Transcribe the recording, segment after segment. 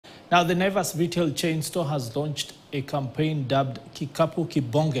Now, the Naivas retail chain store has launched a campaign dubbed Kikapu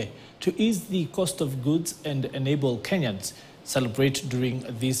Kibonge to ease the cost of goods and enable Kenyans celebrate during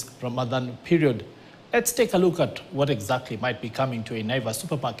this Ramadan period. Let's take a look at what exactly might be coming to a Naivas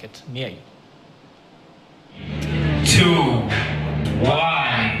supermarket near you. 2,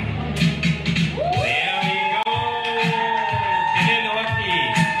 1.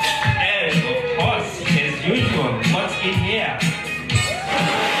 What's in here?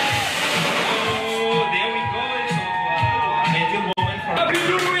 Oh, there we go. It's a major moment for Happy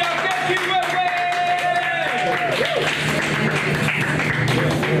New Year!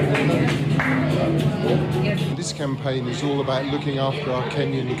 This campaign is all about looking after our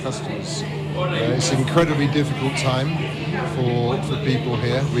Kenyan customers. It's an incredibly difficult time for people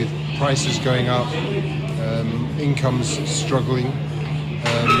here, with prices going up, incomes struggling,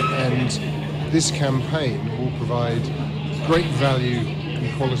 and this campaign will provide great value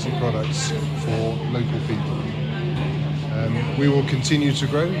and quality products for local people. We will continue to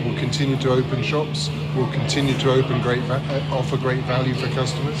grow, we'll continue to open shops, we'll continue to offer great value for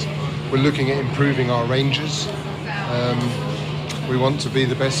customers. We're looking at improving our ranges. We want to be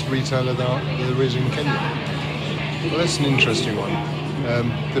the best retailer there is in Kenya. Well, that's an interesting one.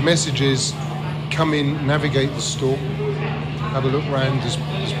 The message is, come in, navigate the store, have a look around. There's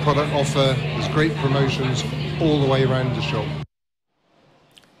product offer, there's great promotions all the way around the shop.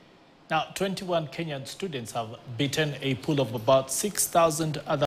 Now, 21 Kenyan students have beaten a pool of about 6,000 other